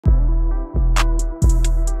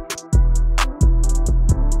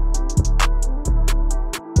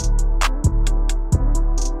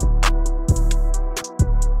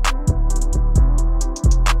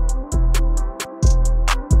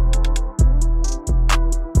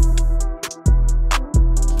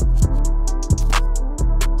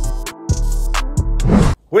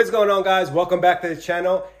What is going on, guys? Welcome back to the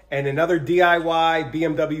channel and another DIY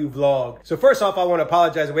BMW vlog. So first off, I want to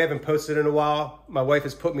apologize. We haven't posted in a while. My wife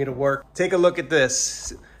has put me to work. Take a look at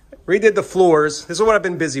this. Redid the floors. This is what I've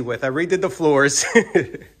been busy with. I redid the floors.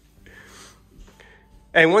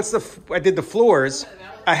 And once I did the floors,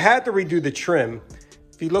 I had to redo the trim.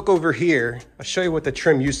 If you look over here, I'll show you what the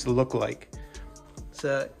trim used to look like.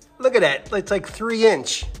 So look at that. It's like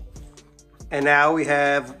 3-inch. And now we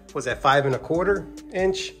have, what's that, 5 1/4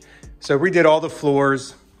 inch? So redid all the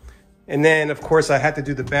floors. And then of course I had to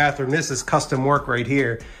do the bathroom. This is custom work right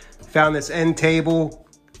here. Found this end table,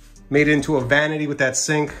 made it into a vanity with that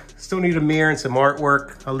sink. Still need a mirror and some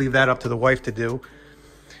artwork. I'll leave that up to the wife to do.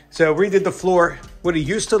 So redid the floor, what it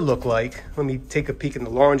used to look like. Let me take a peek in the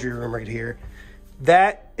laundry room right here.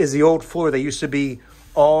 That is the old floor that used to be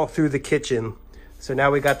all through the kitchen. So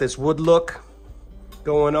now we got this wood look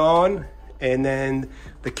going on. And then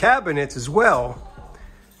the cabinets as well.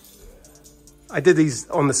 I did these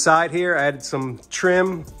on the side here. I added some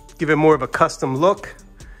trim, give it more of a custom look.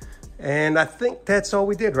 And I think that's all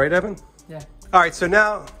we did, right, Evan? Yeah. All right, so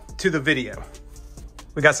now to the video.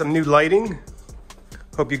 We got some new lighting.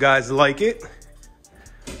 Hope you guys like it.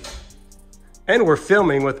 And we're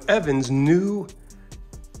filming with Evan's new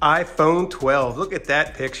iPhone 12. Look at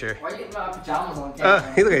that picture. Why are you getting my pajamas on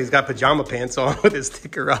camera? Look, he's got pajama pants on with his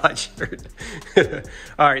thick garage shirt.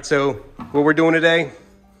 All right, so what we're doing today,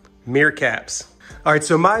 mirror caps. All right,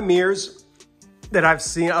 so my mirrors that I've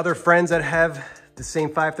seen other friends that have the same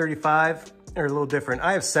 535 are a little different.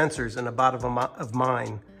 I have sensors in the bottom of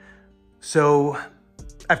mine. So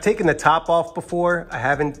I've taken the top off before. I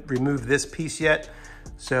haven't removed this piece yet.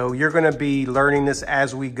 So you're gonna be learning this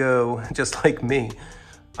as we go, just like me.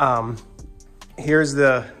 Here's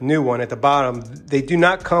the new one at the bottom. They do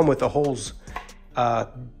not come with the holes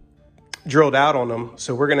drilled out on them.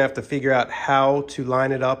 So we're gonna have to figure out how to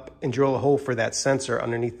line it up and drill a hole for that sensor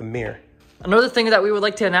underneath the mirror. Another thing that we would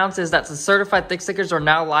like to announce is that the certified thick stickers are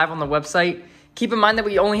now live on the website. Keep in mind that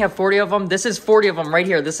we only have 40 of them. This is 40 of them right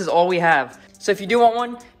here. This is all we have. So if you do want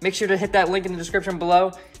one, make sure to hit that link in the description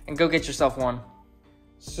below and go get yourself one.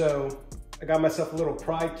 So I got myself a little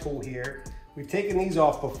pry tool here. We've taken these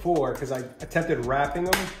off before because I attempted wrapping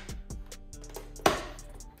them.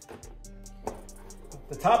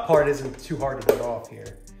 The top part isn't too hard to get off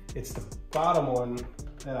here. It's the bottom one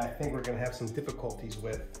that I think we're gonna have some difficulties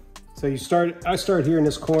with. So I start here in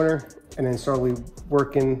this corner and then slowly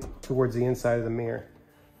working towards the inside of the mirror.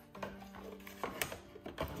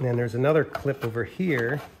 And then there's another clip over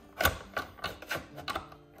here.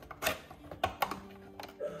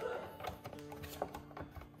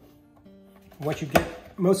 Once you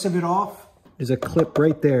get most of it off, there's a clip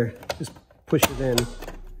right there. Just push it in.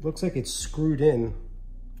 Looks like it's screwed in.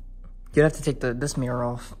 You'd have to take this mirror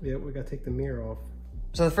off. Yeah, we gotta take the mirror off.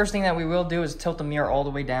 So the first thing that we will do is tilt the mirror all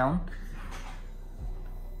the way down.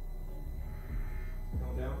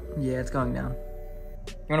 Going down? Yeah, it's going down.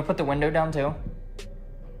 You wanna put the window down too?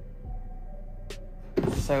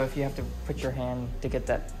 So if you have to put your hand to get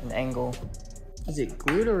an angle. Is it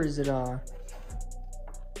glued or is it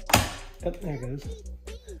Oh, there it goes.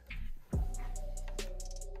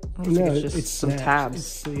 No, it's just some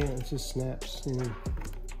tabs. It just snaps. Yeah.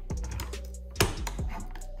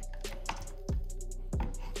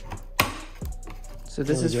 So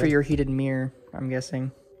this is for your heated mirror, I'm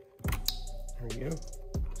guessing. There you go.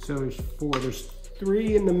 So there's 4. There's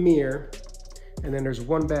 3 in the mirror, and then there's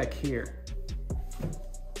 1 back here.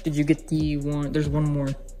 Did you get the one? There's one more.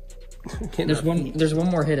 There's one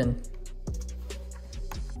more hidden.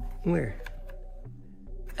 Where?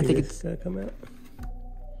 I think it's gonna come out.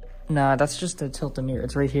 Nah, that's just to tilt the mirror.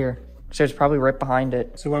 It's right here. So it's probably right behind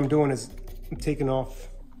it. So what I'm doing is I'm taking off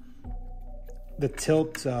the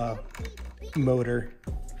tilt motor,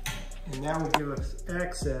 and that will give us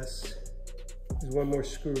access. There's 1 more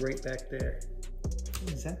screw right back there.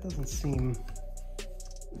 That doesn't seem.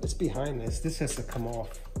 It's behind this. This has to come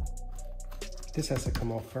off. This has to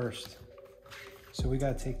come off first. So we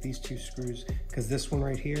gotta take these 2 screws because this one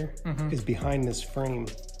right here is behind this frame.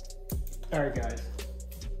 All right, guys.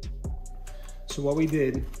 So what we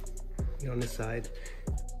did on this side,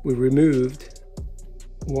 we removed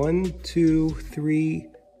 1, 2, 3,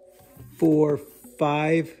 4,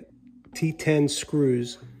 5 T10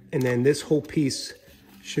 screws, and then this whole piece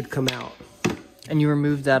should come out. And you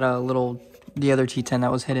removed that the other T10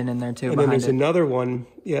 that was hidden in there too. And then there's another one.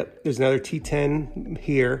 Yep, there's another T10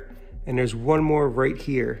 here. And there's 1 more right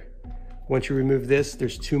here. Once you remove this,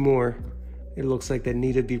 there's 2 more. It looks like that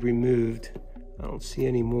need to be removed. I don't see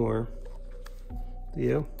any more. Do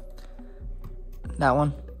you? That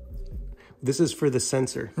one? This is for the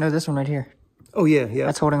sensor. No, this one right here. Oh yeah, yeah.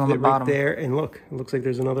 That's holding on the bottom. Right there, and look, it looks like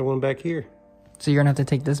there's another one back here. So you're gonna have to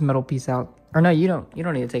take this metal piece out. Or no, you don't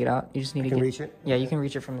need to take it out. You just need to reach it? Yeah, you can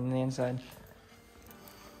reach it from the inside.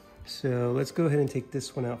 So let's go ahead and take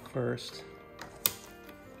this one out first.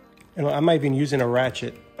 And I'm not even using a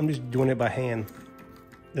ratchet. I'm just doing it by hand.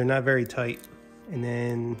 They're not very tight. And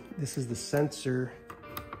then this is the sensor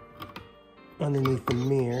underneath the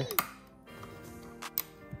mirror.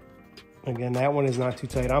 Again, that one is not too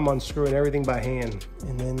tight. I'm unscrewing everything by hand.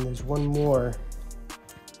 And then there's one more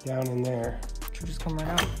down in there. Should just come right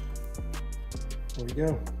out. There we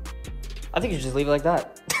go. I think you should just leave it like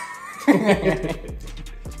that.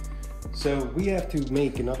 So we have to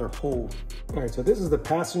make another hole. All right, so this is the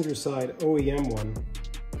passenger side OEM one,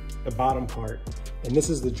 the bottom part. And this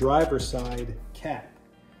is the driver side cap.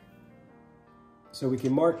 So we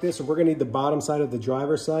can mark this, and we're gonna need the bottom side of the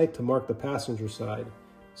driver side to mark the passenger side.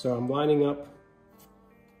 So I'm lining up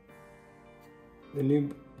the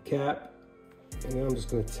new cap, and then I'm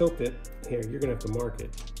just gonna tilt it. Here, you're gonna have to mark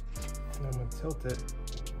it. And I'm gonna tilt it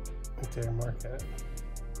right there, mark that.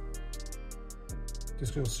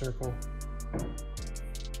 Just do a circle.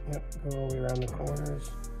 Yep, go all the way around the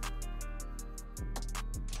corners.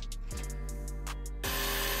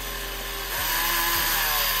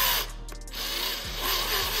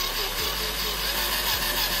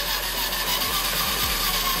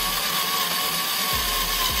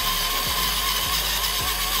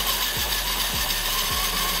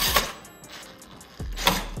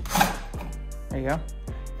 There you go. All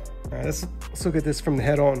right, let's look at this from the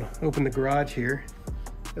head on. Open the garage here.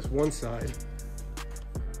 That's one side.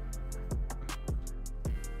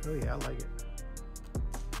 Oh yeah, I like it.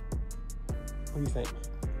 What do you think?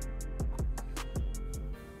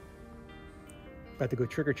 About to go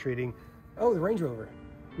trick-or-treating. Oh, the Range Rover.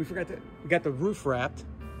 We got the roof wrapped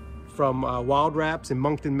from Wild Wraps in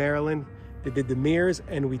Moncton, Maryland. They did the mirrors,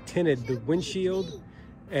 and we tinted the windshield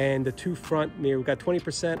and the two front mirror. We got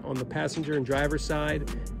 20% on the passenger and driver side,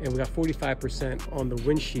 and we got 45% on the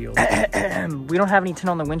windshield. We don't have any tint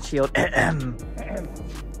on the windshield.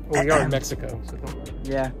 Well, we are in Mexico, so don't worry.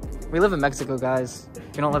 Yeah, we live in Mexico, guys.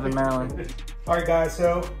 We don't live in Maryland. All right, guys,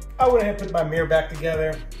 so I went ahead and put my mirror back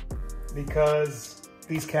together because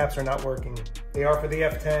these caps are not working. They are for the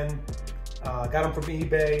F10. Got them from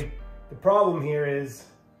eBay. The problem here is,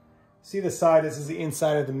 see the side, this is the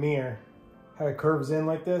inside of the mirror, how it curves in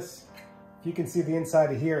like this. If you can see the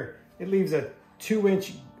inside of here, it leaves a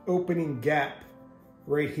 2-inch opening gap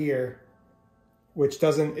right here, which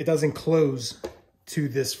doesn't close to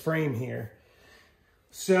this frame here.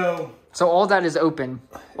 So all that is open.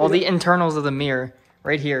 All the internals of the mirror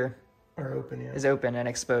right here are open, yeah. Is open and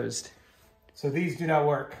exposed. So these do not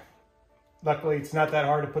work. Luckily, it's not that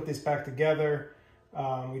hard to put this back together.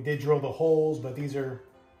 We did drill the holes, but these are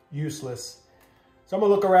useless. So I'm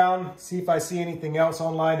gonna look around, see if I see anything else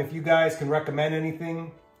online. If you guys can recommend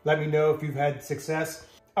anything, let me know if you've had success.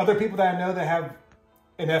 Other people that I know that have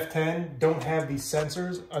an F10 don't have these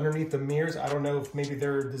sensors underneath the mirrors. I don't know if maybe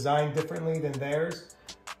they're designed differently than theirs.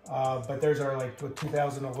 But theirs are like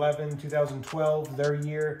 2011, 2012, their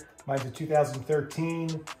year. Mine's a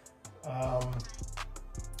 2013.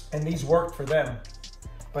 And these worked for them.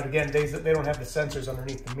 But again, they don't have the sensors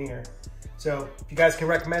underneath the mirror. So if you guys can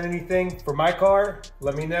recommend anything for my car,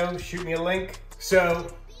 let me know, shoot me a link.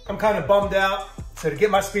 So I'm kind of bummed out. So to get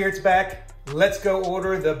my spirits back, let's go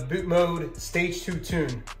order the Boot Mode Stage 2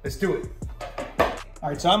 tune. Let's do it. All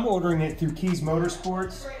right, so I'm ordering it through Kies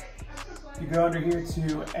Motorsports. You go under here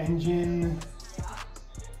to engine,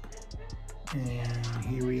 and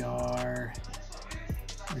here we are.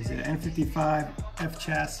 What is it, N55 F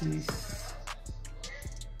chassis,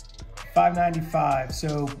 $5.95.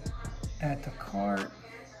 So at the cart,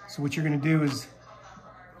 so what you're gonna do is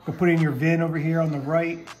go put in your VIN over here on the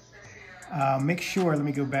right. Make sure, let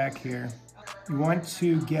me go back here. You want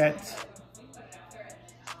to get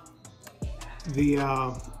the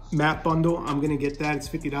map bundle. I'm gonna get that, it's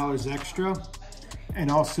 $50 extra.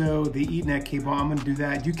 And also the Ethernet cable, I'm gonna do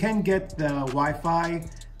that. You can get the Wi-Fi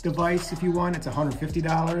device if you want, it's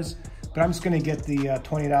 $150. But I'm just gonna get the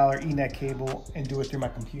 $20 Ethernet cable and do it through my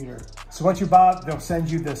computer. So once you buy it, they'll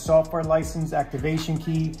send you the software license activation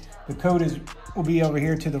key. The code will be over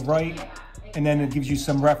here to the right, and then it gives you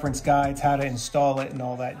some reference guides, how to install it and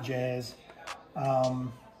all that jazz.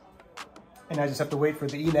 And I just have to wait for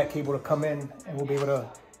the Ethernet cable to come in, and we'll be able to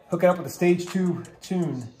hook it up with the Stage 2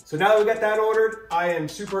 tune. So now that we got that ordered, I am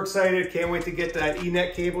super excited. Can't wait to get that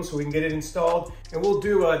Ethernet cable so we can get it installed. And we'll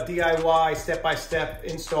do a DIY step-by-step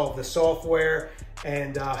install of the software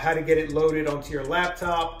and how to get it loaded onto your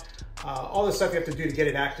laptop. All the stuff you have to do to get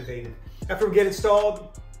it activated. After we get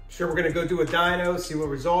installed, Sure, we're gonna go do a dyno, see what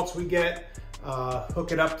results we get,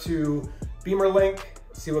 hook it up to Beamer Link,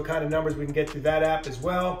 see what kind of numbers we can get through that app as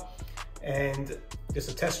well, and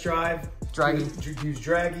just a test drive. Use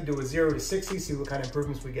Draggy, do a 0 to 60, see what kind of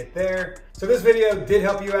improvements we get there. So this video did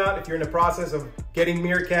help you out if you're in the process of getting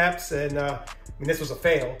mirror caps, and I mean, this was a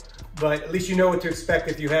fail, but at least you know what to expect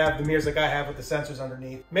if you have the mirrors like I have with the sensors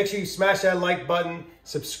underneath. Make sure you smash that like button,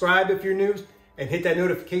 subscribe if you're new, and hit that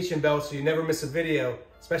notification bell so you never miss a video,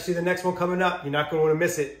 especially the next one coming up. You're not going to want to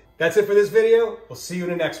miss it. That's it for this video. We'll see you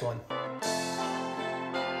in the next one.